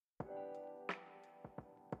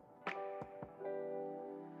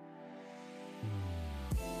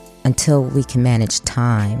Until we can manage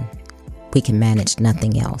time, we can manage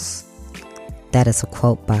nothing else. That is a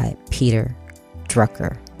quote by Peter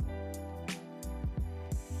Drucker.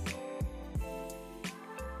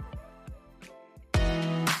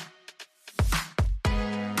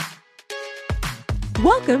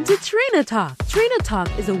 Welcome to Trina Talk. Trina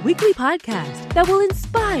Talk is a weekly podcast that will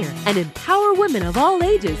inspire and empower women of all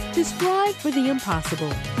ages to strive for the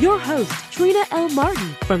impossible. Your host, Trina L.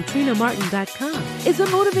 Martin from TrinaMartin.com, is a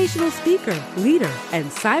motivational speaker, leader, and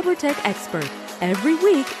cyber tech expert. Every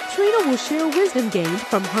week, Trina will share wisdom gained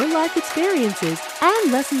from her life experiences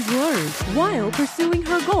and lessons learned while pursuing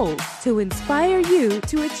her goals to inspire you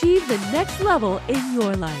to achieve the next level in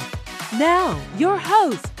your life. Now, your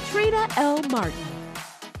host, Trina L. Martin.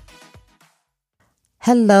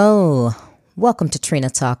 Hello. Welcome to Trina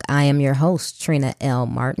Talk. I am your host, Trina L.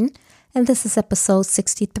 Martin, and this is episode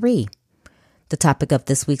 63. The topic of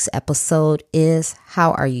this week's episode is,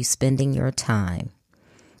 how are you spending your time?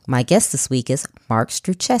 My guest this week is Mark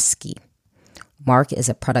Struczewski. Mark is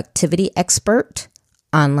a productivity expert,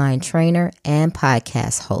 online trainer, and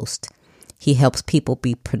podcast host. He helps people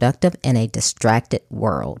be productive in a distracted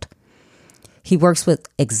world. He works with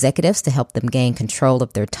executives to help them gain control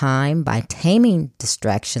of their time by taming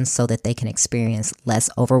distractions so that they can experience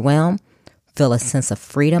less overwhelm, feel a sense of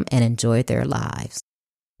freedom, and enjoy their lives.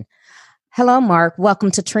 Hello, Mark.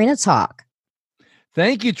 Welcome to Trina Talk.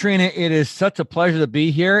 Thank you, Trina. It is such a pleasure to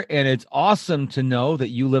be here, and it's awesome to know that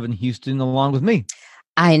you live in Houston along with me.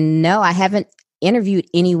 I know. I haven't interviewed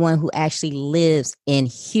anyone who actually lives in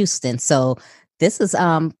Houston, so this is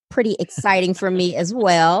pretty exciting for me as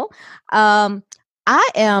well. I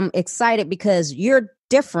am excited because you're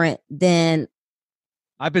different than...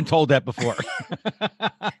 I've been told that before.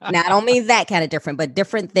 Now, I don't mean that kind of different, but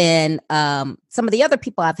different than some of the other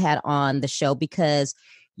people I've had on the show, because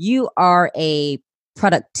you are a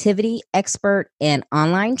productivity expert and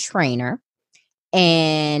online trainer,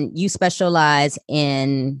 and you specialize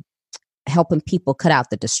in helping people cut out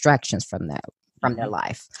the distractions from their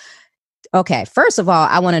life. Okay, first of all,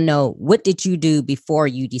 I want to know, what did you do before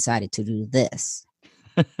you decided to do this?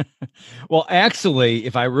 Well, actually,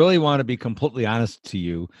 if I really want to be completely honest to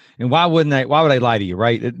you, and why would I lie to you,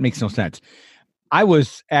 right? It makes no sense. I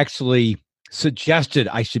was actually suggested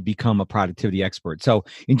I should become a productivity expert. So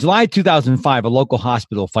in July 2005, a local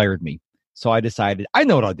hospital fired me. So I decided, I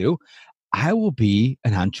know what I'll do. I will be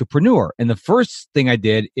an entrepreneur. And the first thing I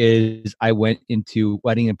did is I went into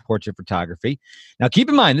wedding and portrait photography. Now, keep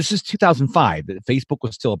in mind, this is 2005. Facebook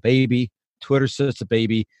was still a baby. Twitter's just a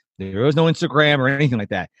baby. There was no Instagram or anything like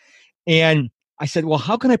that. And I said, well,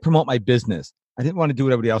 how can I promote my business? I didn't want to do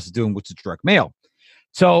what everybody else is doing, which is direct mail.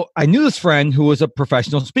 So I knew this friend who was a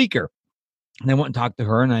professional speaker. And I went and talked to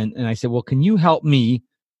her, and I said, well, can you help me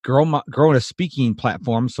grow a speaking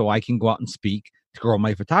platform so I can go out and speak to grow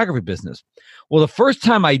my photography business? Well, the first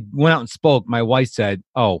time I went out and spoke, my wife said,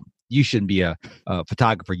 oh, you shouldn't be a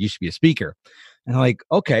photographer. You should be a speaker. And I'm like,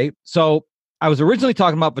 okay. So I was originally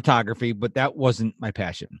talking about photography, but that wasn't my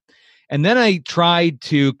passion. And then I tried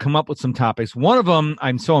to come up with some topics. One of them,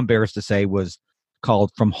 I'm so embarrassed to say, was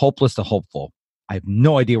called From Hopeless to Hopeful. I have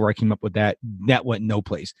no idea where I came up with that. That went no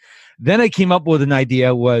place. Then I came up with an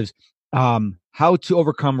idea was how to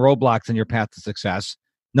overcome roadblocks in your path to success.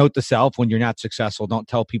 Note to self, when you're not successful, don't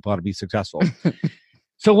tell people how to be successful.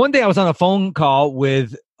 So one day I was on a phone call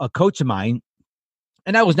with a coach of mine,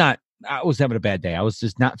 and I was having a bad day. I was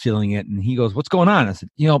just not feeling it. And he goes, what's going on? I said,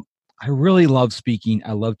 I really love speaking.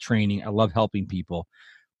 I love training. I love helping people,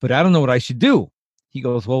 but I don't know what I should do. He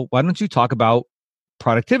goes, well, why don't you talk about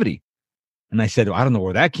productivity? And I said, well, I don't know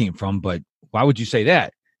where that came from, but why would you say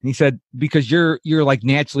that? And he said, because you're like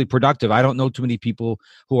naturally productive. I don't know too many people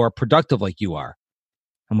who are productive like you are.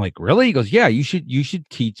 I'm like, really? He goes, yeah, you should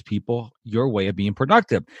teach people your way of being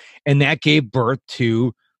productive. And that gave birth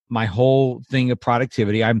to my whole thing of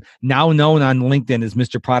productivity. I'm now known on LinkedIn as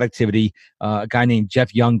Mr. Productivity. A guy named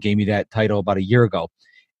Jeff Young gave me that title about a year ago.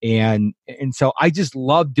 And so I just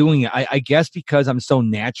love doing it. I guess because I'm so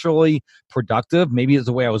naturally productive, maybe it's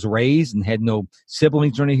the way I was raised and had no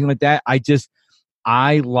siblings or anything like that.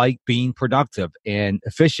 I like being productive and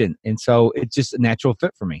efficient. And so it's just a natural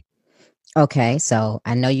fit for me. Okay, so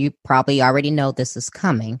I know you probably already know this is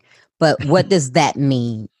coming, but what does that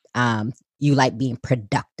mean? You like being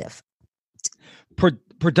productive?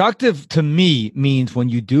 Productive to me means when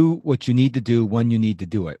you do what you need to do when you need to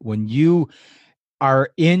do it. When you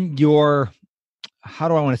are in your, how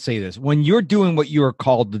do I want to say this? When you're doing what you are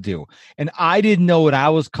called to do. And I didn't know what I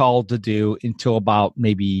was called to do until about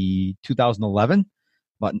maybe 2011,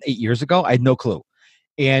 about 8 years ago. I had no clue.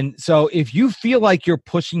 And so if you feel like you're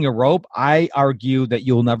pushing a rope, I argue that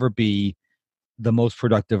you'll never be the most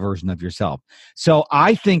productive version of yourself. So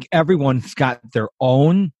I think everyone's got their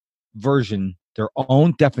own version, their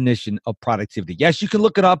own definition of productivity. Yes, you can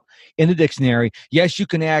look it up in the dictionary. Yes, you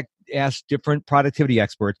can ask different productivity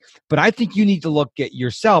experts, but I think you need to look at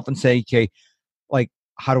yourself and say, okay, like,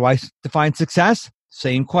 how do I define success?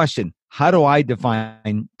 Same question. How do I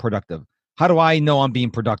define productive? How do I know I'm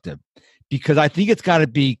being productive? Because I think it's got to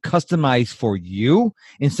be customized for you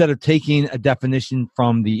instead of taking a definition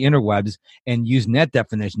from the interwebs and using that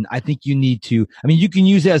definition. I think you need to, you can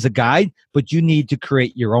use it as a guide, but you need to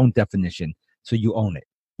create your own definition so you own it.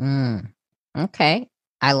 Okay.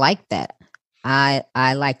 I like that. I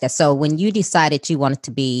like that. So when you decided you wanted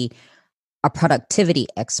to be a productivity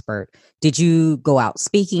expert, did you go out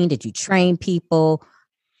speaking? Did you train people?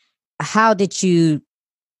 How did you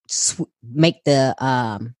make the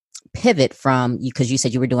pivot from, because you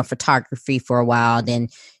said you were doing photography for a while, then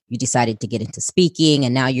you decided to get into speaking,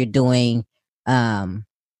 and now you're doing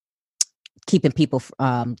keeping people,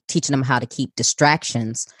 teaching them how to keep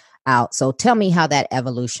distractions out. So tell me how that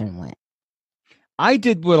evolution went. I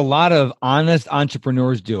did what a lot of honest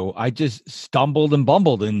entrepreneurs do. I just stumbled and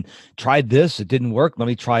bumbled and tried this. It didn't work. Let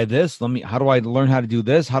me try this. How do I learn how to do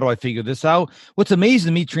this? How do I figure this out? What's amazing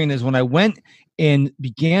to me, Trina, is when I went and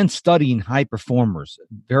began studying high performers,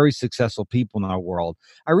 very successful people in our world,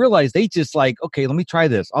 I realized they just like, okay, let me try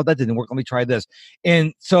this. Oh, that didn't work. Let me try this.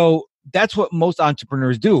 And so that's what most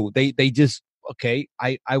entrepreneurs do. They just, okay,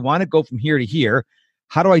 I want to go from here to here.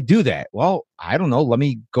 How do I do that? Well, I don't know. Let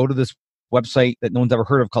me go to this website that no one's ever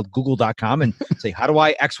heard of called google.com and say, how do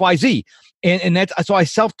I XYZ? And that's, so I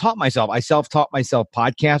self-taught myself. I self-taught myself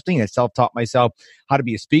podcasting. I self-taught myself how to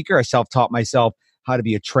be a speaker. I self-taught myself how to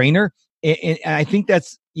be a trainer. And I think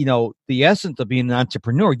that's, the essence of being an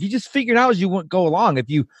entrepreneur. You just figure it out as you go along. If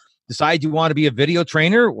you decide you want to be a video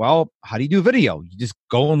trainer, well, how do you do video? You just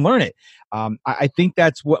go and learn it. I think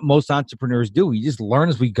that's what most entrepreneurs do. You just learn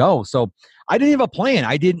as we go. So I didn't have a plan.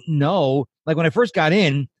 I didn't know, like when I first got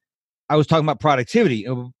in, I was talking about productivity.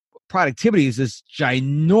 Productivity is this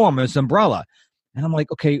ginormous umbrella. And I'm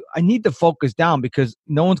like, okay, I need to focus down because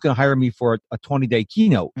no one's going to hire me for a 20-day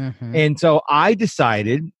keynote. Mm-hmm. And so I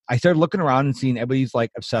started looking around and seeing everybody's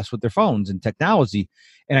like obsessed with their phones and technology.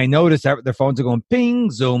 And I noticed that their phones are going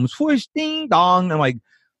ping, zoom, swoosh, ding, dong. And I'm like,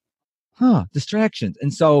 distractions.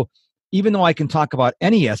 And so even though I can talk about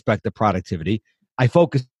any aspect of productivity, I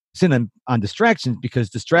focus in on distractions because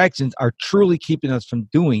distractions are truly keeping us from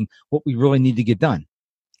doing what we really need to get done.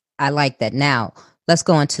 I like that. Now, let's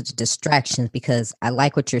go into the distractions because I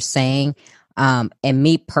like what you're saying. And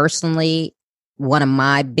me personally, one of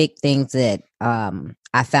my big things that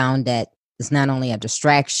I found that is not only a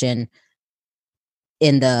distraction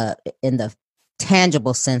in the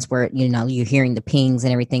tangible sense where, you're hearing the pings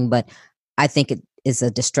and everything, but I think it is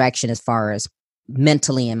a distraction as far as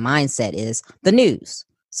mentally and mindset is the news.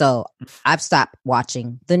 So I've stopped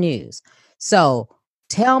watching the news. So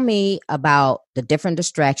tell me about the different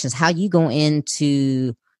distractions, how you go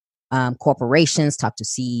into corporations, talk to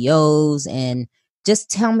CEOs, and just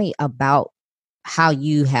tell me about how do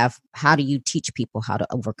you teach people how to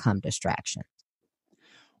overcome distractions?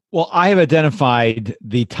 Well, I have identified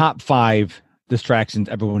the top 5 distractions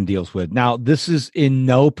everyone deals with. Now, this is in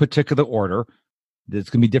no particular order. It's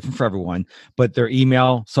going to be different for everyone, but their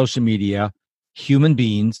email, social media, human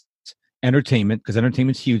beings, entertainment, because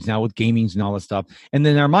entertainment's huge now with gamings and all that stuff, and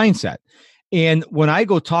then our mindset. And when I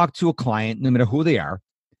go talk to a client, no matter who they are,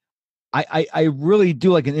 I really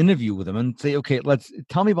do like an interview with them and say, okay,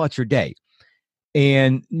 tell me about your day.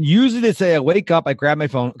 And usually they say, I wake up, I grab my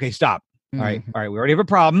phone. Okay, stop. Mm-hmm. All right. We already have a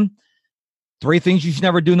problem. 3 things you should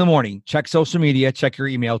never do in the morning. Check social media, check your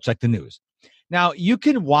email, check the news. Now, you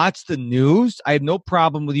can watch the news. I have no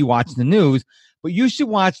problem with you watching the news, but you should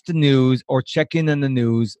watch the news or check in on the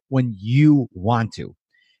news when you want to.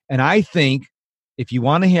 And I think if you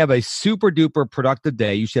want to have a super duper productive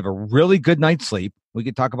day, you should have a really good night's sleep. We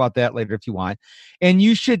can talk about that later if you want. And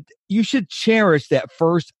you should cherish that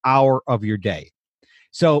first hour of your day.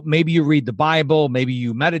 So maybe you read the Bible, maybe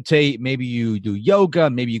you meditate, maybe you do yoga,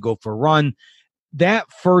 maybe you go for a run. That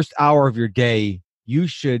first hour of your day, you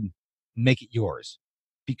should make it yours.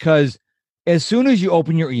 Because as soon as you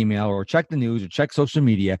open your email or check the news or check social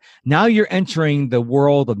media, now you're entering the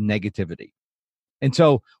world of negativity. And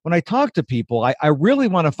so when I talk to people, I really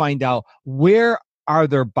want to find out where are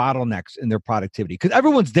their bottlenecks in their productivity, because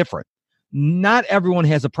everyone's different. Not everyone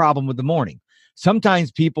has a problem with the morning.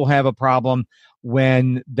 Sometimes people have a problem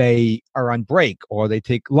when they are on break or they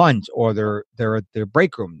take lunch or they're at their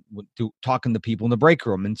break room talking to people in the break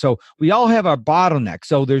room. And so we all have our bottleneck.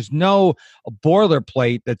 So there's no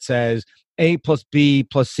boilerplate that says A plus B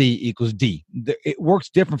plus C equals D. It works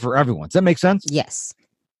different for everyone. Does that make sense? Yes,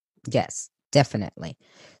 definitely.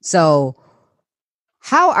 So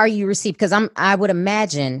how are you received? Because I would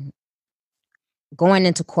imagine going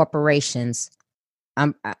into corporations,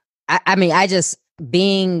 I just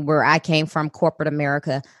being where I came from, corporate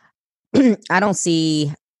America, I don't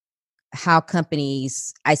see how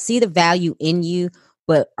companies, I see the value in you,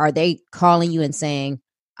 but are they calling you and saying,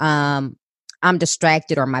 I'm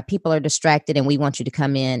distracted or my people are distracted and we want you to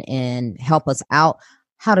come in and help us out?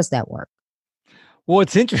 How does that work? Well,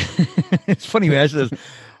 it's interesting. It's funny you ask this.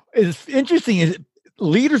 It's interesting is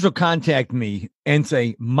leaders will contact me and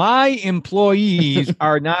say, my employees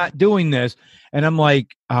are not doing this. And I'm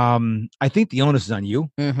like, I think the onus is on you.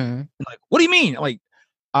 Mm-hmm. Like, what do you mean? I'm like,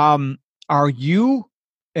 are you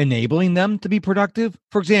enabling them to be productive?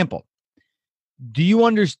 For example, do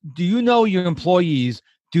you know your employees?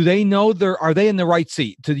 Do they know are they in the right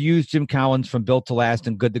seat? To use Jim Collins from Built to Last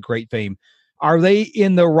and Good to Great fame, are they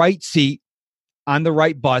in the right seat on the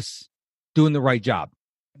right bus doing the right job?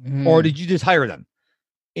 Mm-hmm. Or did you just hire them?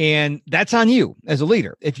 And that's on you as a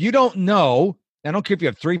leader. If you don't know, I don't care if you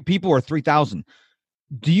have 3 people or 3,000,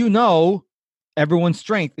 do you know everyone's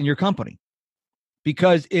strength in your company?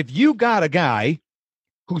 Because if you got a guy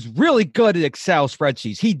who's really good at Excel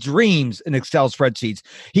spreadsheets, he dreams in Excel spreadsheets.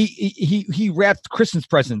 He wraps Christmas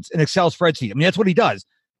presents in Excel spreadsheet. I mean, that's what he does.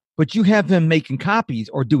 But you have him making copies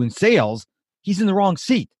or doing sales, he's in the wrong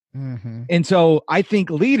seat. Mm-hmm. And so I think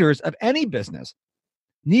leaders of any business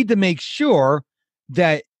need to make sure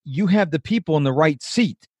that you have the people in the right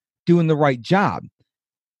seat doing the right job.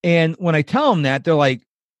 And when I tell them that, they're like,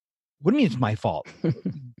 what do you mean it's my fault?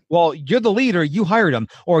 Well, you're the leader, you hired them,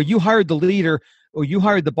 or you hired the leader, or you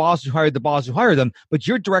hired the boss who hired the boss who hired them, but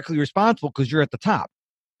you're directly responsible because you're at the top.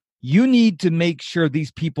 You need to make sure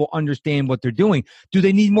these people understand what they're doing. Do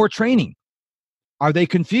they need more training? Are they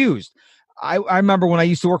confused? I remember when I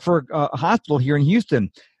used to work for a hospital here in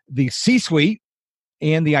Houston, the C-suite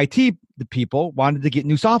and the IT people wanted to get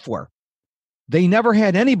new software. They never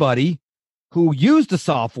had anybody who used the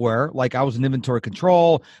software, like I was in inventory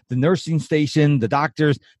control, the nursing station, the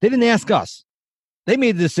doctors. They didn't ask us. They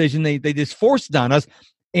made the decision. They just forced it on us.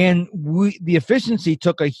 And the efficiency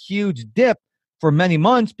took a huge dip for many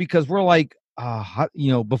months because we're like,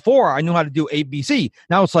 before I knew how to do ABC.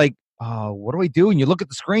 Now it's like, what do we do? And you look at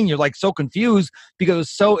the screen, you're like so confused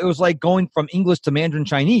because it was like going from English to Mandarin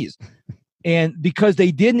Chinese. And because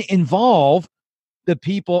they didn't involve the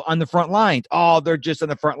people on the front line. Oh, they're just on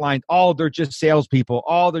the front line. Oh, they're just salespeople.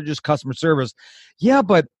 Oh, they're just customer service. Yeah,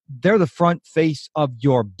 but they're the front face of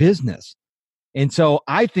your business. And so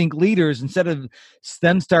I think leaders, instead of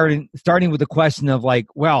them starting with the question of like,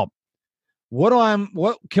 well,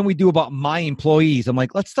 what can we do about my employees? I'm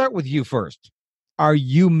like, let's start with you first. Are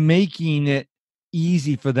you making it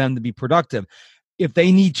easy for them to be productive? If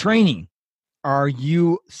they need training, are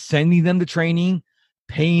you sending them to training,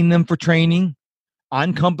 paying them for training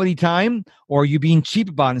on company time, or are you being cheap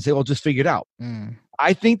about it and say, well, just figure it out?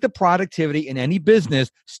 I think the productivity in any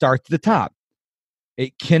business starts at the top.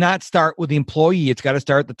 It cannot start with the employee. It's got to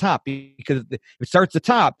start at the top, because if it starts at the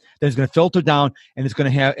top, then it's going to filter down and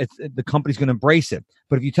the company's going to embrace it.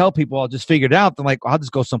 But if you tell people, I'll just figure it out, they're like, well, I'll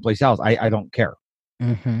just go someplace else. I don't care.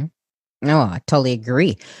 Mm-hmm. No, I totally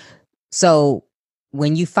agree. So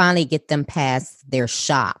when you finally get them past their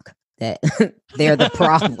shock that they're the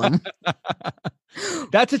problem.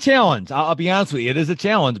 That's a challenge. I'll be honest with you. It is a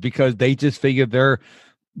challenge because they just figure they're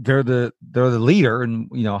the leader, and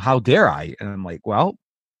how dare I? And I'm like, well,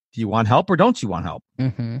 do you want help or don't you want help?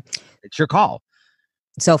 Mm-hmm. It's your call.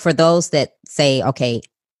 So for those that say, okay,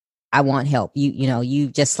 I want help, you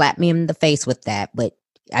just slap me in the face with that, but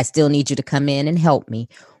I still need you to come in and help me.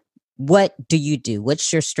 What do you do?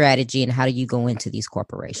 What's your strategy, and how do you go into these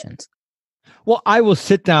corporations? Well, I will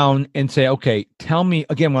sit down and say, okay, tell me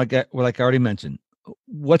again, like I already mentioned,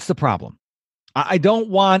 what's the problem? I don't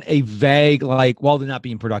want a vague, like, well, they're not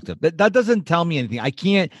being productive. That doesn't tell me anything. I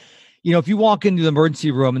can't, if you walk into the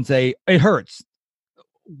emergency room and say, it hurts,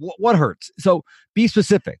 what hurts? So be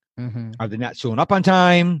specific. Mm-hmm. Are they not showing up on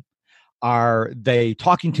time? Are they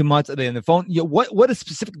talking too much? Are they on the phone? What is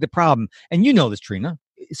specifically the problem? And you know this, Trina.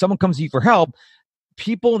 If someone comes to you for help,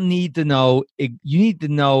 people need to know, you need to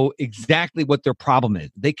know exactly what their problem is.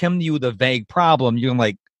 They come to you with a vague problem. You're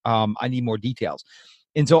like, I need more details.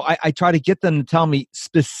 And so I try to get them to tell me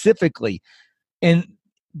specifically. And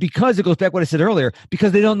because it goes back to what I said earlier,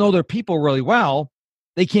 because they don't know their people really well,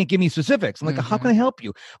 They can't give me specifics. I'm like, how can I help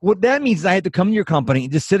you? What that means is I had to come to your company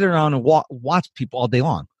and just sit around and watch people all day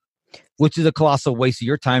long, which is a colossal waste of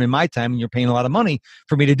your time and my time, and you're paying a lot of money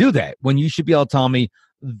for me to do that, when you should be able to tell me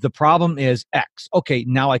the problem is X. Okay,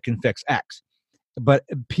 now I can fix X. But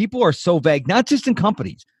people are so vague, not just in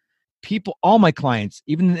companies. People, all my clients,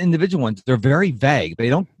 even the individual ones, they're very vague. They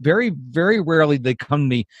don't, very, very rarely they come to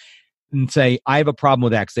me and say, I have a problem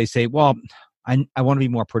with X. They say, well, I want to be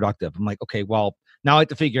more productive. I'm like, okay, well, now I have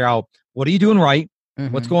to figure out, what are you doing right?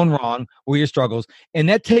 What's going wrong? What are your struggles? And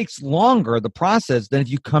that takes longer, the process, than if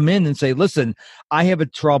you come in and say, listen, I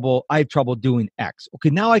have trouble doing X. Okay,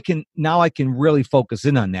 now I can really focus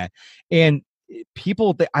in on that. And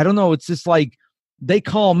people, I don't know, it's just like, they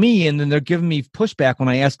call me and then they're giving me pushback when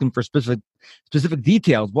I ask them for specific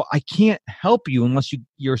details. Well, I can't help you unless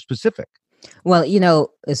you're specific. Well,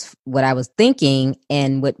 is what I was thinking,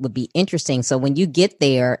 and what would be interesting. So when you get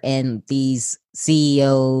there and these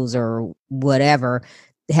CEOs or whatever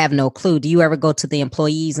have no clue, do you ever go to the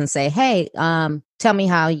employees and say, hey, tell me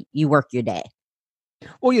how you work your day?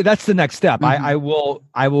 Well, yeah, that's the next step. I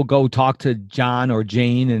will go talk to John or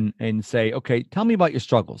Jane and say, okay, tell me about your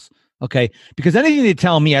struggles. Okay, because anything they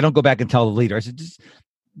tell me, I don't go back and tell the leader. I said, just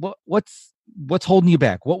what's holding you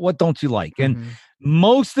back? What don't you like? And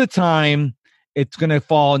most of the time, it's going to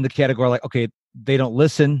fall in the category like, okay, they don't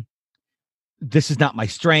listen. This is not my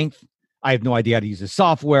strength. I have no idea how to use the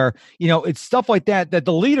software. It's stuff like that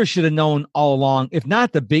the leader should have known all along. If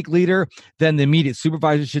not the big leader, then the immediate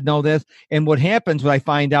supervisor should know this. And what happens when I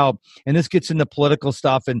find out, and this gets into political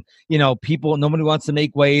stuff, and people, nobody wants to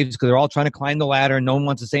make waves because they're all trying to climb the ladder and no one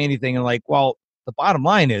wants to say anything. And like, well, the bottom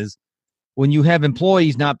line is, when you have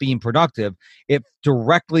employees not being productive, it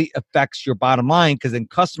directly affects your bottom line, because then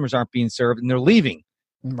customers aren't being served and they're leaving.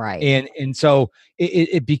 Right. And so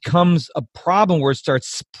it becomes a problem where it starts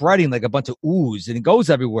spreading like a bunch of ooze, and it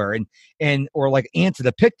goes everywhere, and or like ants at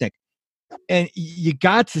a picnic. And you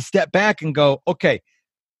got to step back and go, okay,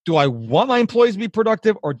 do I want my employees to be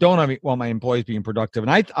productive, or don't I want my employees being productive?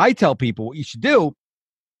 And I tell people what you should do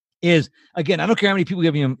is, again, I don't care how many people you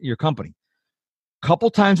have in your company, a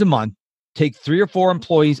couple times a month, take 3 or 4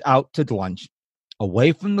 employees out to lunch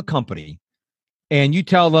away from the company. And you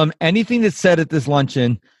tell them, anything that's said at this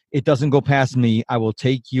luncheon, it doesn't go past me. I will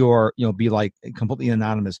take your, be like completely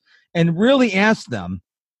anonymous, and really ask them,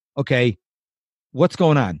 okay, what's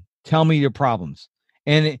going on? Tell me your problems.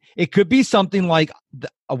 And it could be something like,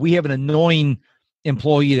 we have an annoying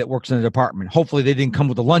employee that works in the department. Hopefully they didn't come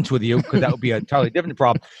with a lunch with you, because that would be a entirely different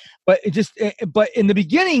problem. But but in the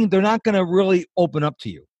beginning, they're not going to really open up to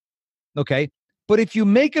you. Okay. But if you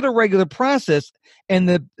make it a regular process, and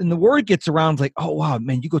the word gets around, like, oh wow,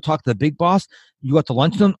 man, you go talk to the big boss, you go to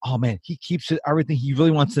lunch with him, oh man, he keeps everything he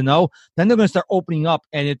really wants to know. Then they're going to start opening up,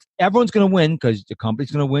 and everyone's going to win, because the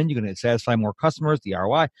company's going to win. You're going to satisfy more customers, the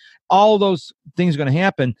ROI, all those things are going to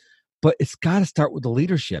happen. But it's got to start with the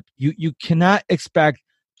leadership. You cannot expect,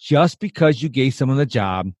 just because you gave someone the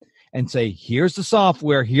job and say, here's the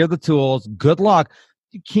software, here are the tools, good luck.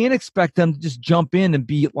 You can't expect them to just jump in and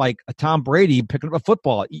be like a Tom Brady picking up a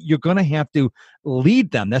football. You're going to have to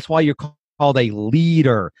lead them. That's why you're called a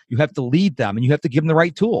leader. You have to lead them, and you have to give them the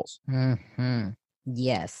right tools.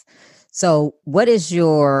 Yes. So what is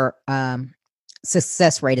your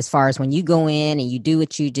success rate as far as when you go in and you do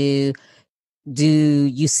what you do? Do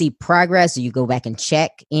you see progress? Do you go back and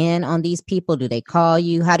check in on these people? Do they call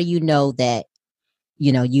you? How do you know that,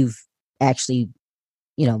 you've actually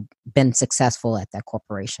been successful at that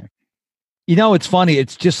corporation? It's funny.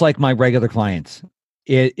 It's just like my regular clients.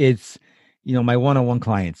 It's my one-on-one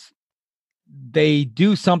clients. They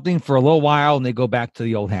do something for a little while and they go back to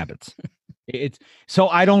the old habits. So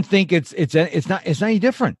I don't think it's not any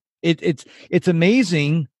different. It's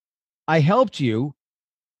amazing. I helped you.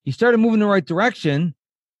 You started moving in the right direction,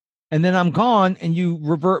 and then I'm gone, and you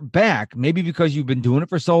revert back. Maybe because you've been doing it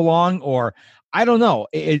for so long, or I don't know.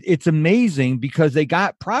 It's amazing because they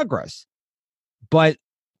got progress, but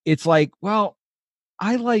it's like, well,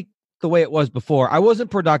 I like the way it was before. I wasn't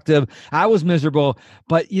productive. I was miserable,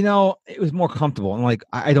 but it was more comfortable. And like,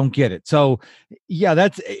 I don't get it. So yeah,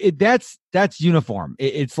 that's uniform.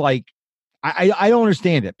 It's like, I don't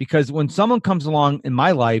understand it, because when someone comes along in my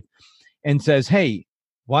life and says, hey,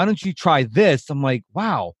 why don't you try this? I'm like,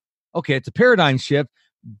 wow, okay, it's a paradigm shift,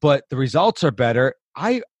 but the results are better.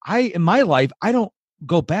 I in my life, I don't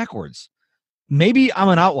go backwards. Maybe I'm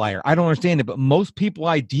an outlier. I don't understand it, but most people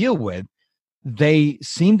I deal with, they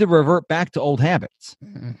seem to revert back to old habits.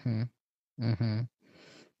 I mean,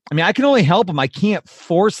 I can only help them. I can't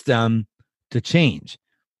force them to change.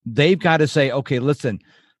 They've got to say, okay, listen,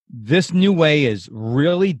 this new way is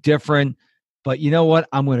really different. but you know what?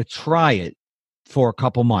 I'm going to try it for a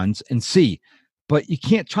couple months and see. But you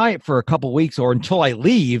can't try it for a couple weeks or until I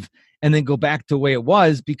leave and then go back to the way it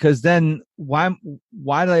was, because then why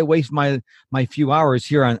did I waste my few hours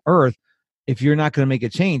here on earth if you're not going to make a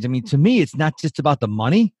change? I mean, to me, it's not just about the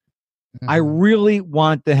money. I really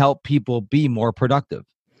want to help people be more productive.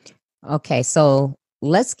 Okay, so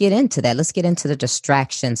let's get into that. Let's get into the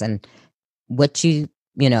distractions and what you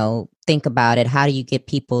think about it. How do you get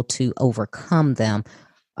people to overcome them?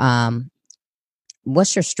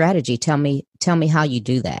 What's your strategy? Tell me how you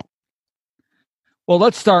do that. Well,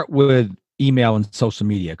 let's start with email and social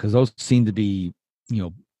media, because those seem to be,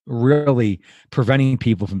 really preventing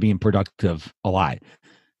people from being productive a lot.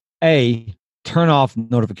 Turn off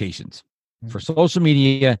notifications for social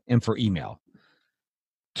media and for email.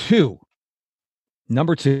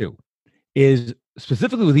 Number two is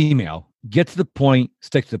specifically with email, get to the point,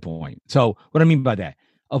 stick to the point. So what I mean by that,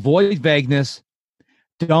 avoid vagueness.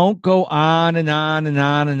 Don't go on and on and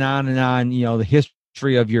on and on and on, the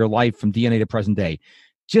history of your life from DNA to present day.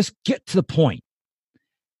 Just get to the point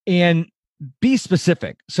and be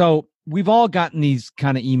specific. So we've all gotten these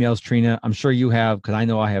kind of emails, Trina. I'm sure you have, because I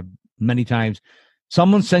know I have many times.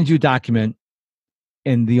 Someone sends you a document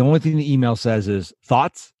and the only thing the email says is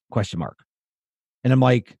thoughts, ? And I'm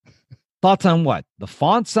like, thoughts on what? The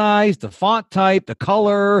font size, the font type, the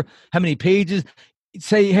color, how many pages?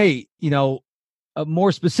 Say, hey, a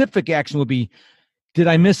more specific action would be, did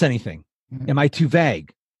I miss anything? Am I too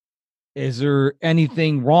vague? Is there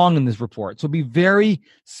anything wrong in this report? So be very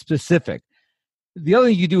specific. The other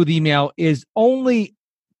thing you do with email is only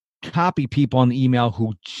copy people on the email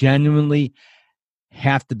who genuinely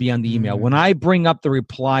have to be on the email. When I bring up the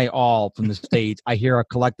reply all from the stage, I hear a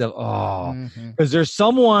collective, because there's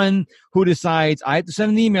someone who decides I have to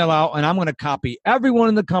send an email out and I'm going to copy everyone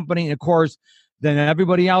in the company. And of course, then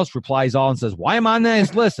everybody else replies all and says, why am I on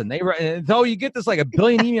this list? And though you get this like a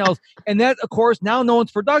billion emails, and that, of course, now no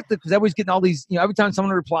one's productive because everybody's getting all these, every time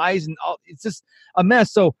someone replies, and it's just a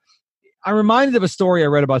mess. So I'm reminded of a story I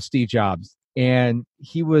read about Steve Jobs, and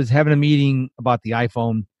he was having a meeting about the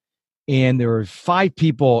iPhone, and there were 5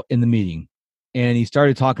 people in the meeting, and he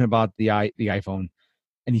started talking about the iPhone,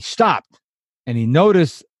 and he stopped, and he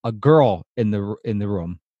noticed a girl in the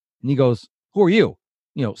room, and he goes, who are you?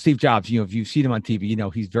 Steve Jobs, if you've seen him on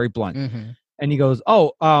TV, he's very blunt. And he goes,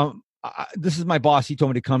 this is my boss. He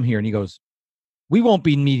told me to come here. And he goes, we won't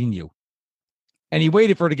be meeting you. And he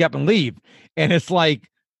waited for her to get up and leave. And it's like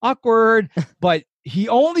awkward, but he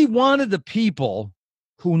only wanted the people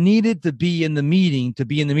who needed to be in the meeting to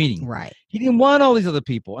be in the meeting. Right. He didn't want all these other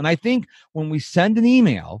people. And I think when we send an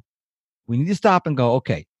email, we need to stop and go,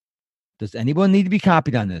 okay, does anyone need to be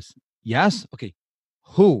copied on this? Yes. Okay.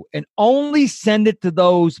 Who? And only send it to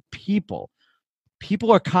those people.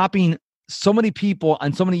 People are copying so many people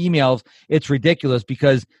on so many emails. It's ridiculous,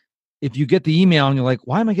 because if you get the email and you're like,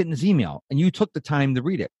 why am I getting this email? And you took the time to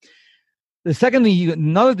read it. The second thing,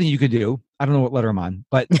 another thing you could do, I don't know what letter I'm on,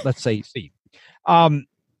 but let's say C. On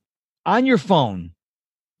your phone,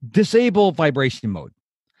 disable vibration mode,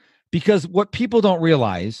 because what people don't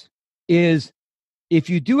realize is if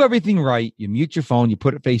you do everything right, you mute your phone, you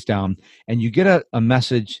put it face down, and you get a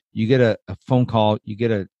message, you get a phone call, you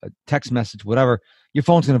get a text message, whatever, your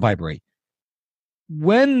phone's going to vibrate.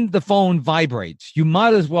 When the phone vibrates, you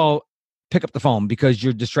might as well pick up the phone, because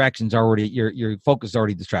your distraction's already, your focus is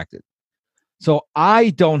already distracted. So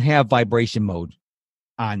I don't have vibration mode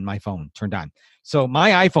on my phone turned on. So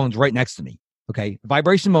my iPhone's right next to me. Okay. The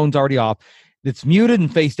vibration mode's already off. It's muted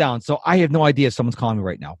and face down. So I have no idea if someone's calling me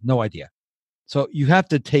right now. No idea. So you have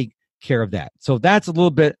to take care of that. So that's a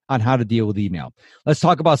little bit on how to deal with email. Let's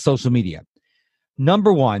talk about social media.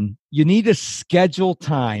 Number one, you need to schedule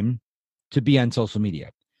time to be on social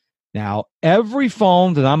media. Now, every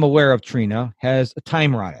phone that I'm aware of, Trina, has a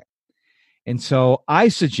timer on it. And so I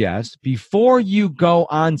suggest before you go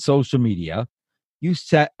on social media, you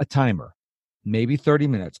set a timer, maybe 30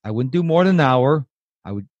 minutes. I wouldn't do more than an hour.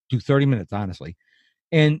 I would do 30 minutes, honestly.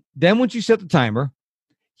 And then once you set the timer,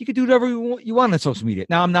 you can do whatever you want on social media.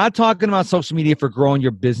 Now, I'm not talking about social media for growing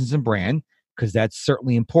your business and brand, because that's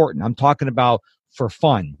certainly important. I'm talking about for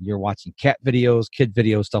fun. You're watching cat videos, kid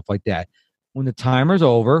videos, stuff like that. When the timer's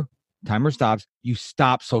over, timer stops, you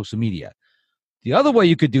stop social media. The other way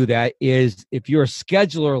you could do that is if you're a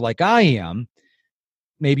scheduler like I am,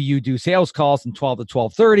 maybe you do sales calls from 12 to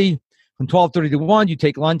 12:30. From 12:30 to 1, you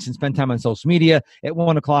take lunch and spend time on social media. At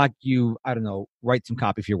 1 o'clock, you, write some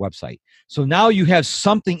copy for your website. So now you have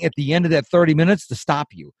something at the end of that 30 minutes to stop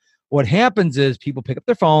you. What happens is people pick up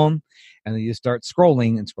their phone and they just start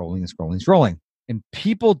scrolling and scrolling and scrolling and scrolling. And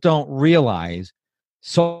people don't realize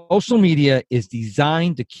social media is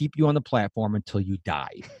designed to keep you on the platform until you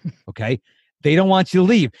die. Okay. They don't want you to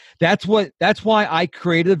leave. That's why I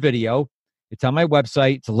created a video. It's on my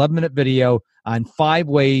website. It's an 11-minute video on 5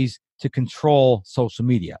 ways to control social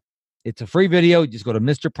media. It's a free video. You just go to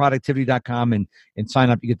mrproductivity.com and sign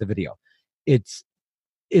up. You get the video. It's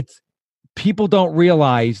people don't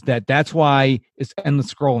realize that's why it's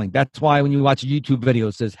endless scrolling. That's why when you watch a YouTube video,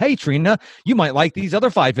 it says, "Hey, Trina, you might like these other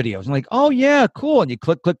 5 videos." And like, "Oh yeah, cool." And you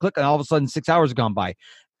click, and all of a sudden 6 hours have gone by.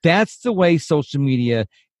 That's the way social media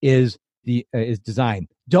is designed.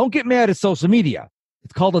 Don't get mad at social media.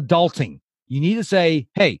 It's called adulting. You need to say,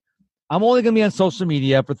 "Hey, I'm only going to be on social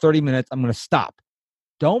media for 30 minutes. I'm going to stop."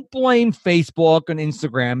 Don't blame Facebook and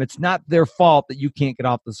Instagram. It's not their fault that you can't get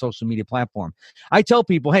off the social media platform. I tell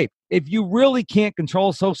people, hey, if you really can't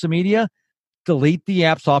control social media, delete the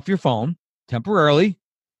apps off your phone temporarily.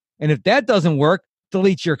 And if that doesn't work,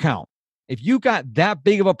 delete your account. If you got that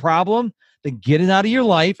big of a problem, then get it out of your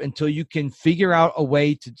life until you can figure out a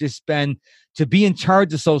way to be in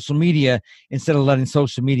charge of social media instead of letting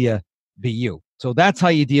social media be you. So that's how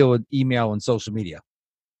you deal with email and social media.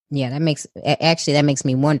 Yeah, that makes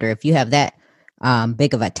me wonder if you have that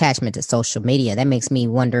big of attachment to social media. That makes me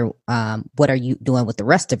wonder, what are you doing with the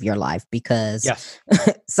rest of your life? Because yes.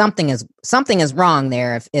 something is wrong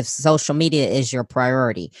there if social media is your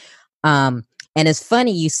priority. And it's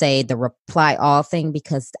funny you say the reply all thing,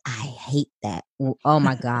 because I hate that. Oh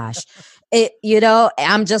my gosh.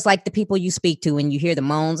 I'm just like the people you speak to when you hear the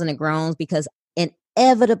moans and the groans, because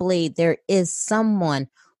inevitably there is someone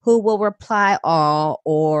who will reply all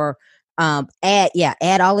or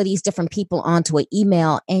add all of these different people onto an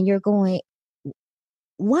email, and you're going,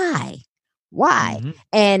 why? Mm-hmm.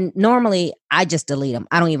 And normally I just delete them.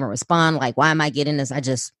 I don't even respond. Like, why am I getting this? I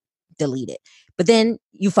just delete it. But then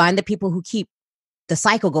you find the people who keep the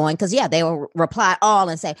cycle going, because they will reply all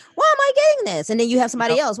and say, why am I getting this? And then you have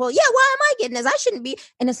somebody else, well, why am I getting this? I shouldn't be.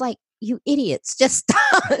 And it's like, you idiots, just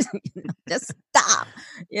stop. Just stop.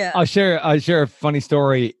 Yeah. I'll share a funny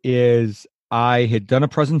story. Is I had done a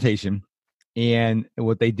presentation, and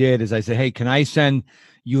what they did is I said, "Hey, can I send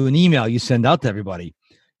you an email you send out to everybody?"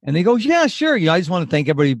 And they go, "Yeah, sure. I just want to thank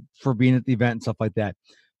everybody for being at the event and stuff like that."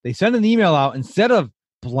 They send an email out. Instead of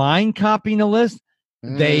blind copying a list,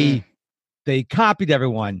 they copied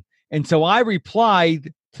everyone. And so I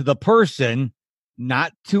replied to the person,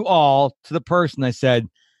 not to all, to the person. I said,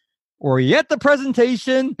 "Were you at the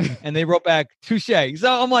presentation?" And they wrote back, "Touche."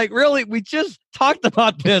 So I'm like, really? We just talked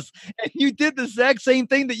about this, and you did the exact same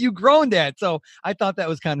thing that you groaned at. So I thought that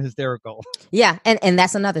was kind of hysterical. Yeah, and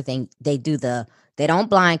that's another thing. They don't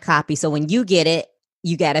blind copy. So when you get it,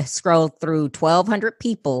 you got to scroll through 1,200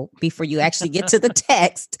 people before you actually get to the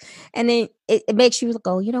text. And then it makes you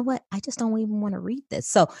go, you know what? I just don't even want to read this.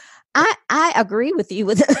 So I agree with you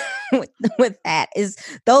with that.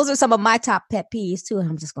 Those are some of my top pet peeves too. And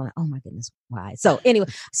I'm just going, oh my goodness, why? So anyway,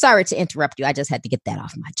 sorry to interrupt you. I just had to get that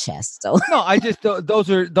off my chest. So no, I just, those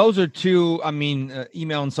are two,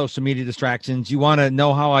 email and social media distractions. You want to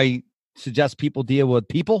know how I suggest people deal with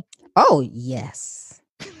people? Oh, yes.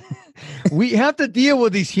 We have to deal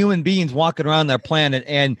with these human beings walking around their planet.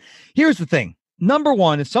 And here's the thing. Number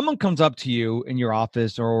one, if someone comes up to you in your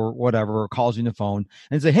office or whatever, or calls you on the phone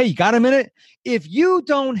and say, "Hey, you got a minute?" If you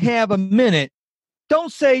don't have a minute,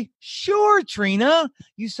 don't say, "Sure, Trina."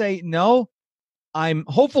 You say, "No,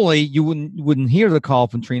 hopefully you wouldn't hear the call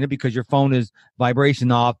from Trina because your phone is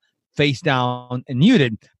vibration off, face down, and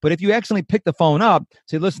muted. But if you accidentally pick the phone up,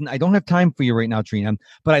 say, "Listen, I don't have time for you right now, Trina,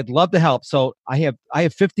 but I'd love to help. So I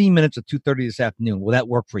have 15 minutes at 2:30 this afternoon. Will that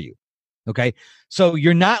work for you?" Okay. So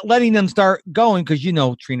you're not letting them start going because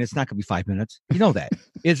Trina, it's not going to be 5 minutes. You know that.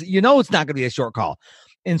 It's not going to be a short call.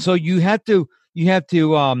 And so you have to,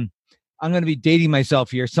 I'm going to be dating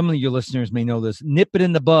myself here. Some of your listeners may know this. Nip it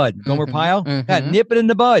in the bud. Gomer Pyle? Mm-hmm. Yeah, nip it in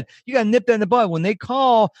the bud. You got to nip that in the bud. When they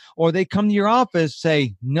call or they come to your office,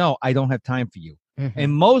 say, "No, I don't have time for you." Mm-hmm.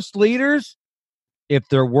 And most leaders, if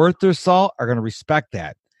they're worth their salt, are going to respect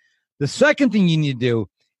that. The second thing you need to do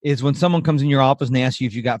is when someone comes in your office and asks you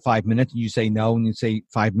if you got 5 minutes, and you say no, and you say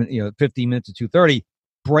 5 minutes, 15 minutes at 2:30,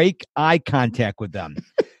 break eye contact with them.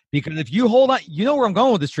 Because if you hold on, you know where I'm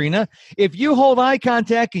going with this, Trina. If you hold eye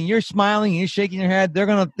contact and you're smiling and you're shaking your head, they're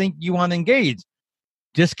going to think you want to engage.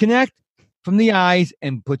 Disconnect from the eyes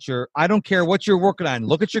and I don't care what you're working on.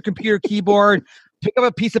 Look at your computer keyboard, pick up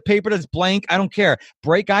a piece of paper that's blank. I don't care.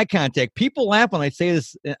 Break eye contact. People laugh when I say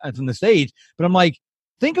this from the stage, but I'm like,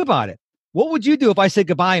 think about it. What would you do if I said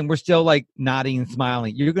goodbye and we're still like nodding and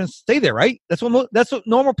smiling? You're going to stay there, right? That's what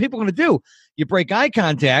normal people are going to do. You break eye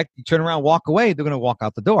contact, you turn around, walk away, they're going to walk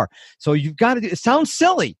out the door. So you've got to do it. Sounds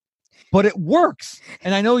silly, but it works.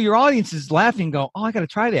 And I know your audience is laughing, go, oh, I got to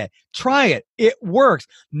try that. Try it. It works.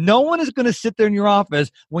 No one is going to sit there in your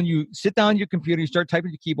office when you sit down on your computer, you start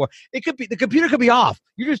typing your keyboard. It could be, the computer could be off.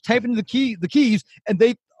 You're just typing the keys and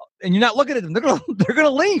you're not looking at them. They're going to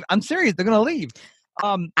leave. I'm serious. They're going to leave.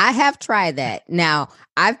 I have tried that. Now,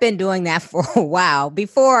 I've been doing that for a while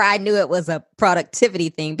before I knew it was a productivity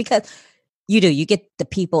thing, because you get the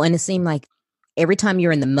people, and it seemed like every time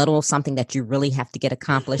you're in the middle of something that you really have to get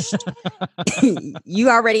accomplished, you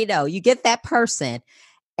already know. You get that person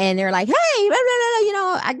and they're like, hey, blah, blah,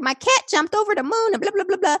 blah, my cat jumped over the moon, and blah, blah,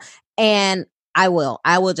 blah, blah. And I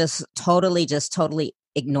will just totally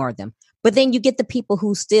ignore them. But then you get the people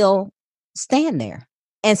who still stand there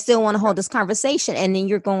and still want to hold this conversation. And then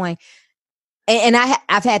you're going, and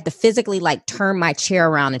I've had to physically like turn my chair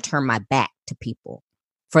around and turn my back to people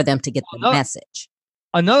for them to get the message.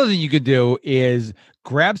 Another thing you could do is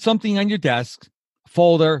grab something on your desk,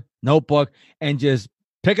 folder, notebook, and just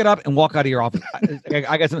pick it up and walk out of your office.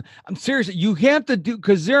 I guess I'm serious. You have to do,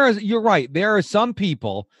 because you're right. There are some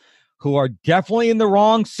people who are definitely in the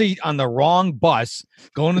wrong seat on the wrong bus,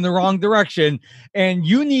 going in the wrong direction, and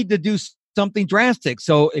you need to do something drastic.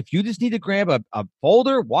 So if you just need to grab a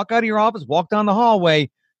folder, walk out of your office, walk down the hallway,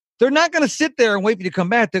 they're not going to sit there and wait for you to come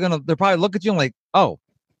back. They'll probably look at you and like, oh,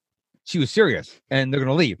 she was serious, and they're going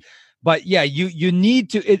to leave. But yeah, you need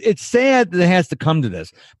to, it's sad that it has to come to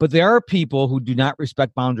this, but there are people who do not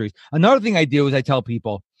respect boundaries. Another thing I do is I tell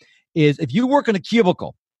people is, if you work in a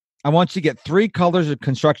cubicle, I want you to get 3 colors of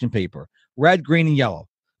construction paper: red, green, and yellow.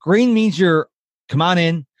 Green means you're, come on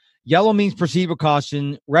in. Yellow means proceed with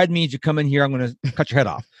caution. Red means you come in here, I'm going to cut your head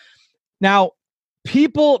off. Now,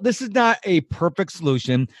 people, this is not a perfect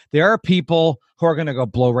solution. There are people who are going to go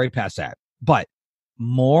blow right past that. But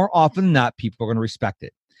more often than not, people are going to respect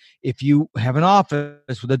it. If you have an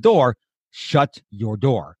office with a door, shut your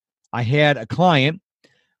door. I had a client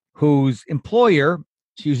whose employer,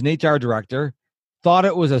 she was an HR director, thought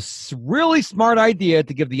it was a really smart idea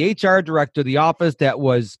to give the HR director the office that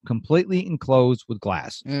was completely enclosed with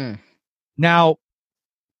glass. Now,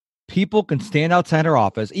 people can stand outside her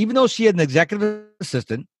office, even though she had an executive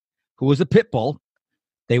assistant who was a pit bull.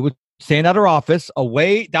 They would stand out her office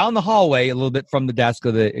away down the hallway a little bit from the desk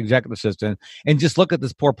of the executive assistant and just look at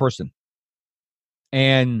this poor person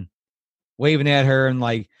and waving at her and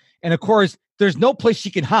of course there's no place she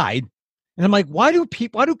can hide. And I'm like, why do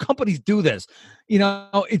companies do this?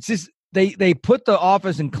 It's just, they put the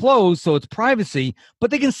office enclosed so it's privacy, but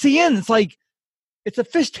they can see in. It's like, it's a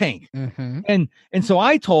fish tank. Mm-hmm. And so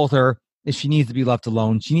I told her, if she needs to be left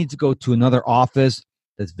alone, she needs to go to another office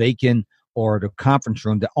that's vacant, or the conference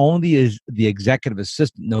room that only is the executive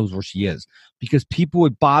assistant knows where she is, because people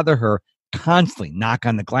would bother her constantly, knock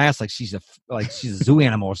on the glass like she's a zoo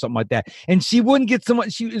animal or something like that. And she wouldn't get someone.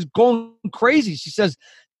 She is going crazy. She says,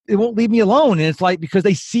 "It won't leave me alone." And it's like, because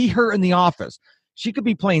they see her in the office. She could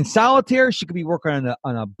be playing solitaire. She could be working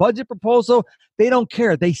on a budget proposal. They don't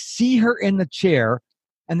care. They see her in the chair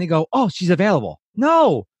and they go, "Oh, she's available."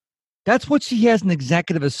 No. That's what she has an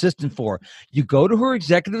executive assistant for. You go to her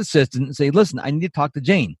executive assistant and say, "Listen, I need to talk to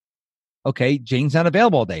Jane." Okay, Jane's not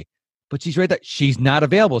available all day, but she's right there. She's not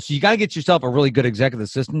available. So you got to get yourself a really good executive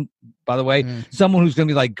assistant, by the way, someone who's going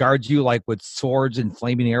to be like guard you like with swords and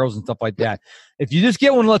flaming arrows and stuff like that. If you just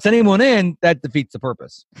get one that lets anyone in, that defeats the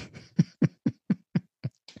purpose.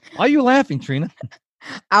 Why are you laughing, Trina?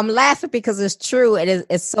 I'm laughing because it's true.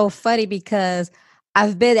 It's so funny because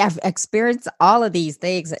I've experienced all of these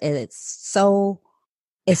things, and it's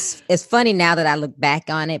funny now that I look back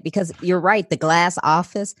on it, because you're right. The glass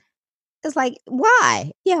office is like,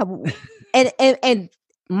 why? Yeah. And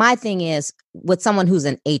my thing is, with someone who's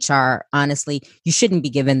in HR, honestly, you shouldn't be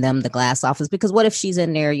giving them the glass office, because what if she's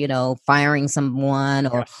in there, firing someone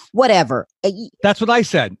or whatever? That's what I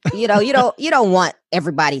said. You don't want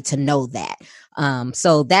everybody to know that.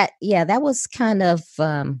 So that was kind of,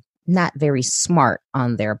 not very smart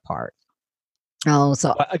on their part. Oh,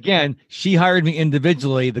 so again, she hired me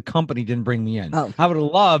individually. The company didn't bring me in. Oh. I would have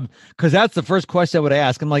loved, because that's the first question I would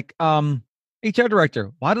ask. I'm like, HR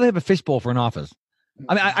director, why do they have a fishbowl for an office?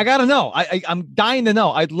 I mean, I got to know. I'm dying to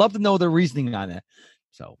know. I'd love to know their reasoning on it.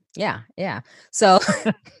 So yeah. So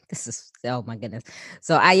this is, oh my goodness.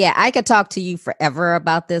 So I could talk to you forever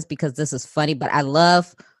about this, because this is funny, but I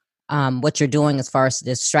love what you're doing as far as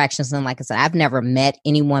distractions. And like I said, I've never met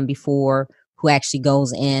anyone before who actually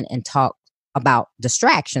goes in and talk about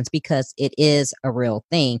distractions, because it is a real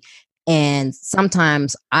thing. And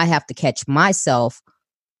sometimes I have to catch myself,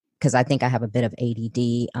 because I think I have a bit of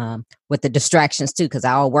ADD with the distractions too, because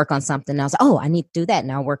I'll work on something else. Oh, I need to do that.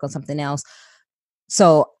 And I'll work on something else.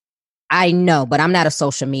 So I know, but I'm not a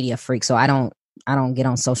social media freak, so I don't get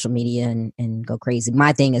on social media and go crazy.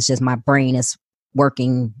 My thing is just my brain is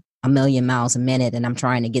working a million miles a minute, and I'm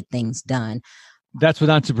trying to get things done. That's what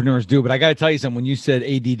entrepreneurs do. But I got to tell you something. When you said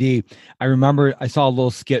ADD, I remember I saw a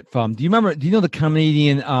little skit from. Do you know the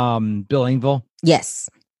comedian Bill Engvall? Yes.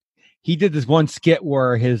 He did this one skit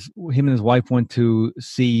where him and his wife went to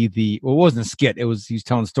see it wasn't a skit. He was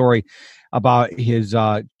telling a story about his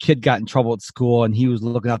kid got in trouble at school, and he was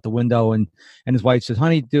looking out the window, and his wife says,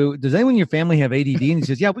 "Honey, does anyone in your family have ADD?" And he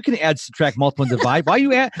says, "Yeah, we can add, subtract, multiply, and divide.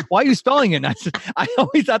 Why are you spelling it?" And I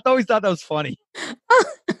always thought that was funny.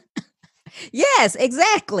 Yes,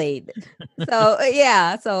 exactly. So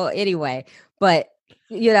yeah. So anyway, but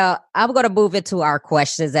I'm going to move into our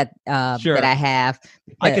questions that Sure. that I have.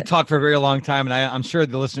 I could talk for a very long time, and I'm sure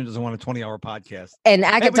the listener doesn't want a 20-hour podcast. And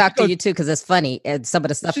I can talk to you too, because it's funny and some of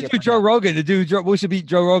the stuff. We should do Joe Rogan. We should be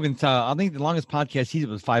Joe Rogan. I think the longest podcast he did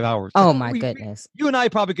was 5 hours. Oh my goodness! You and I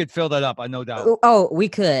probably could fill that up. I no doubt. Oh, we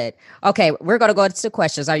could. Okay, we're going to go into the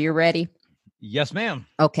questions. Are you ready? Yes, ma'am.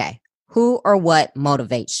 Okay. Who or what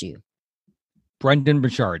motivates you? Brendan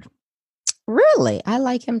Burchard. Really? I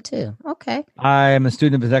like him too. Okay. I am a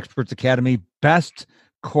student of his Experts Academy. Best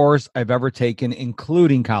course I've ever taken,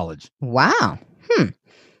 including college. Wow.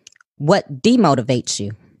 What demotivates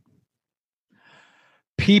you?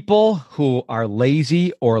 People who are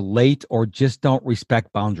lazy or late or just don't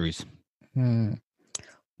respect boundaries. When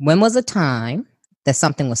was a time that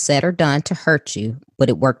something was said or done to hurt you, but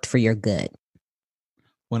it worked for your good?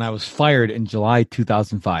 When I was fired in July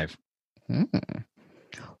 2005.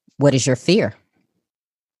 What is your fear?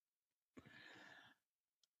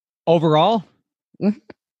 Overall?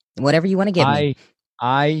 Whatever you want to give me.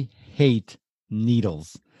 I hate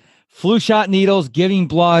needles. Flu shot needles, giving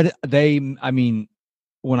blood. When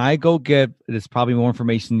I go there's probably more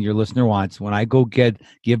information your listener wants. When I go get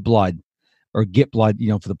blood, for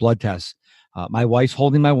the blood test, my wife's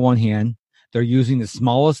holding my one hand. They're using the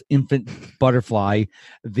smallest infant butterfly.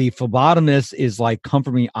 The phlebotomist is like,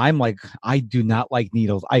 comfort me. I'm like, I do not like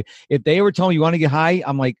needles. If they ever told me you want to get high,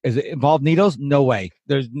 I'm like, is it involve needles? No way.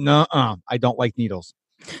 There's I don't like needles.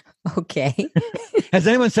 Okay. Has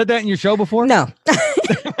anyone said that in your show before? No.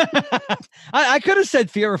 I could have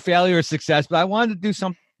said fear of failure or success, but I wanted to do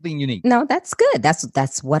something unique. No, that's good.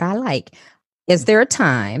 That's what I like. Is there a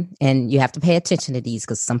time, and you have to pay attention to these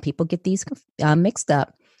because some people get these mixed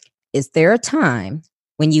up. Is there a time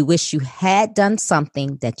when you wish you had done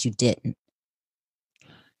something that you didn't?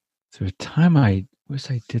 Is there a time I wish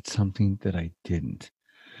I did something that I didn't?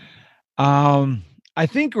 I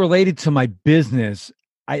think related to my business,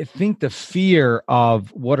 I think the fear of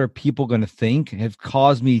what are people going to think has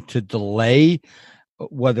caused me to delay,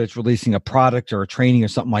 whether it's releasing a product or a training or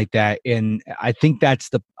something like that. And I think that's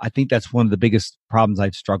one of the biggest problems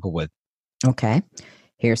I've struggled with. Okay.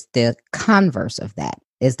 Here's the converse of that.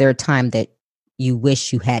 Is there a time that you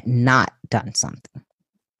wish you had not done something?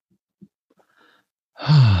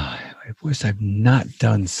 I wish I've not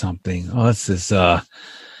done something. Oh, this is a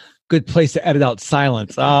good place to edit out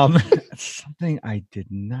silence. Something I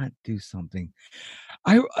did not do something.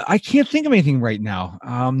 I can't think of anything right now.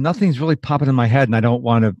 Nothing's really popping in my head, and I don't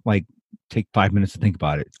want to take 5 minutes to think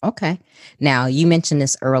about it. Okay. Now, you mentioned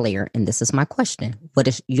this earlier, and this is my question. What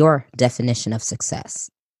is your definition of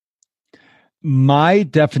success? My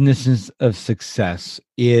definition of success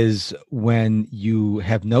is when you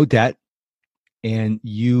have no debt and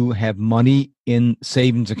you have money in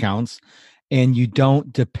savings accounts and you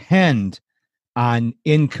don't depend on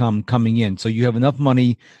income coming in. So you have enough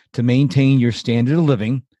money to maintain your standard of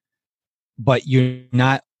living, but you're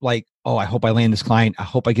not like, oh, I hope I land this client. I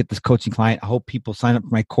hope I get this coaching client. I hope people sign up for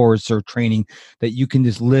my course or training, that you can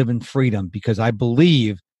just live in freedom. Because I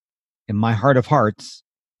believe in my heart of hearts,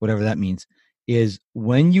 whatever that means, is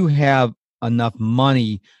when you have enough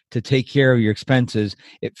money to take care of your expenses,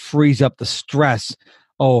 it frees up the stress.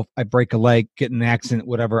 Oh, if I break a leg, get in an accident,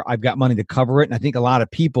 whatever, I've got money to cover it. And I think a lot of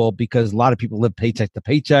people live paycheck to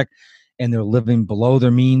paycheck and they're living below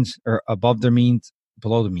their means or above their means,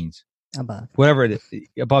 below the means. Above. Whatever it is.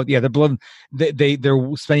 Above, yeah, they're below,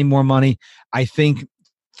 they're spending more money. I think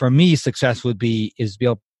for me, success is to be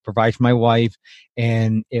able to provide for my wife.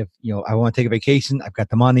 And if, I want to take a vacation, I've got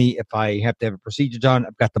the money. If I have to have a procedure done,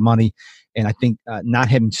 I've got the money. And I think not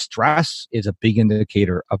having stress is a big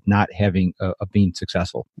indicator of not having, of being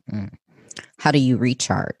successful. How do you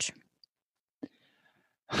recharge?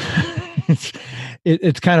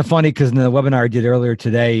 It's kind of funny because in the webinar I did earlier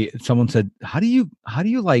today, someone said, how do you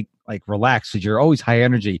like relax? Because you're always high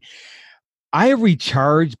energy. I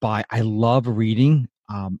recharge I love reading.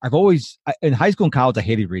 In high school and college, I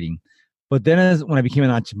hated reading, But then when I became an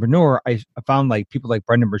entrepreneur, I found like people like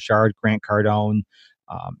Brendan Burchard, Grant Cardone,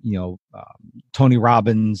 Tony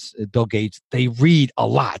Robbins, Bill Gates, they read a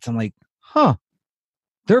lot. I'm like,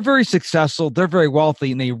 they're very successful. They're very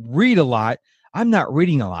wealthy and they read a lot. I'm not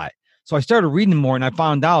reading a lot. So I started reading more and I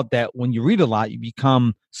found out that when you read a lot, you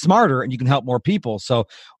become smarter and you can help more people. So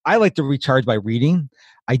I like to recharge by reading.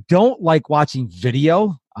 I don't like watching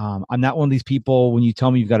video. I'm not one of these people, when you tell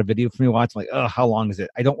me you've got a video for me to watch, I'm like, oh, how long is it?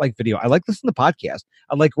 I don't like video. I like listening to podcasts.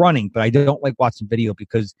 I like running, but I don't like watching video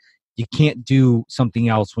because you can't do something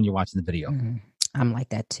else when you're watching the video. Mm-hmm. I'm like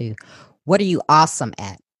that too. What are you awesome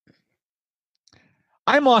at?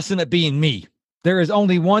 I'm awesome at being me. There is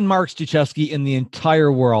only one Mark Struczewski in the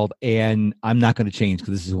entire world, and I'm not going to change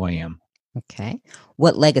because this is who I am. Okay.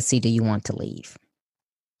 What legacy do you want to leave?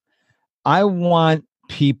 I want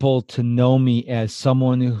people to know me as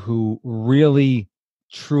someone who really,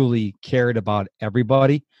 truly cared about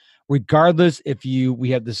everybody, regardless if we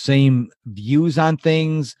have the same views on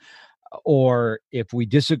things or if we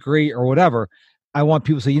disagree or whatever. I want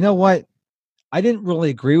people to say, you know what? I didn't really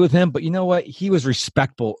agree with him, but you know what? He was he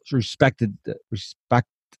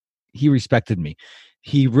respected me.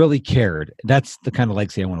 He really cared. That's the kind of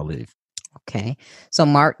legacy I want to leave. Okay. So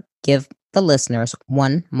Mark, give the listeners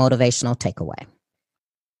one motivational takeaway.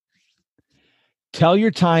 Tell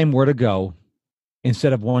your time where to go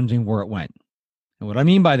instead of wondering where it went. And what I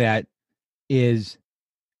mean by that is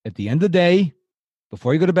at the end of the day,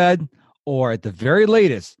 before you go to bed, or at the very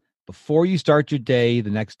latest, before you start your day the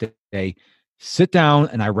next day, sit down,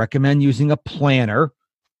 and I recommend using a planner.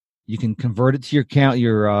 You can convert it to your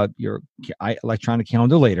electronic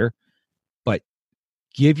calendar later, but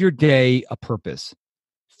give your day a purpose.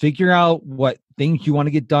 Figure out what things you want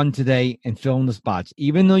to get done today and fill in the spots.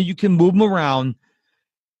 Even though you can move them around,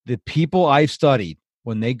 the people I've studied,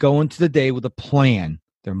 when they go into the day with a plan,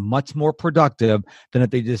 they're much more productive than if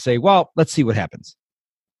they just say, well, let's see what happens.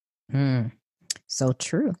 So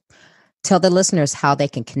true. Tell the listeners how they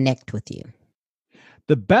can connect with you.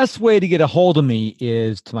 The best way to get a hold of me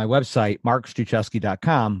is to my website,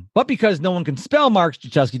 markstruczewski.com. But because no one can spell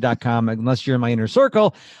markstruczewski.com unless you're in my inner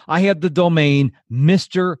circle, I have the domain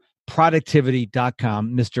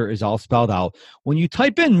MrProductivity.com. Mr. is all spelled out. When you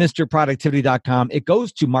type in MrProductivity.com, it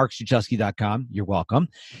goes to markstruczewski.com. You're welcome.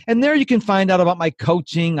 And there you can find out about my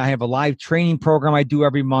coaching. I have a live training program I do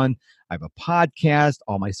every month. I have a podcast.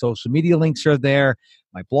 All my social media links are there.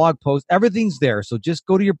 My blog post, everything's there. So just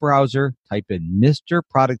go to your browser, type in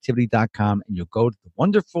MrProductivity.com, and you'll go to the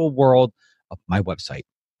wonderful world of my website.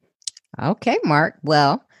 Okay, Mark.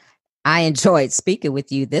 Well, I enjoyed speaking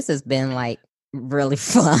with you. This has been like really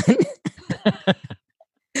fun.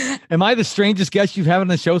 Am I the strangest guest you've had on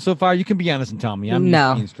the show so far? You can be honest and tell me. I'm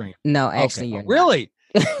no, being strange. No, actually, okay. You're really?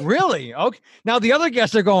 Really? Okay. Now the other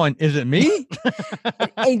guests are going, is it me?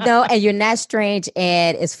 No, and you're not strange.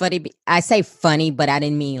 And it's funny. I say funny, but I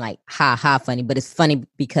didn't mean like ha funny, but it's funny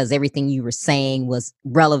because everything you were saying was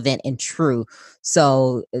relevant and true.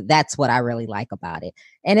 So that's what I really like about it.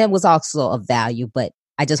 And it was also of value. But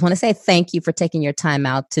I just want to say thank you for taking your time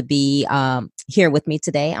out to be here with me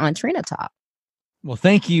today on Trina Talk. Well,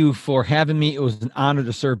 thank you for having me. It was an honor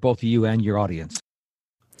to serve both of you and your audience.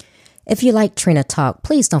 If you like Trina Talk,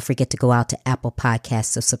 please don't forget to go out to Apple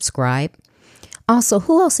Podcasts to subscribe. Also,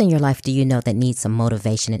 who else in your life do you know that needs some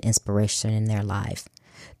motivation and inspiration in their life?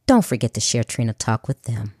 Don't forget to share Trina Talk with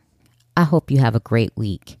them. I hope you have a great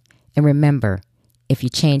week. And remember, if you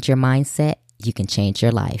change your mindset, you can change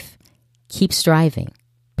your life. Keep striving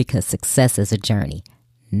because success is a journey,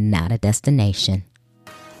 not a destination.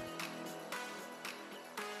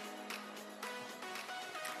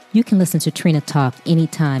 You can listen to Trina Talk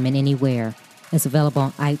anytime and anywhere. It's available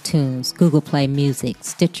on iTunes, Google Play Music,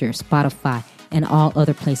 Stitcher, Spotify, and all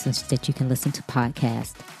other places that you can listen to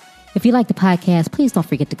podcasts. If you like the podcast, please don't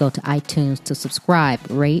forget to go to iTunes to subscribe,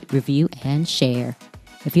 rate, review, and share.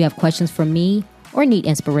 If you have questions for me or need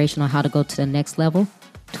inspiration on how to go to the next level,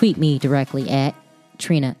 tweet me directly at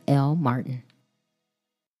Trina L. Martin.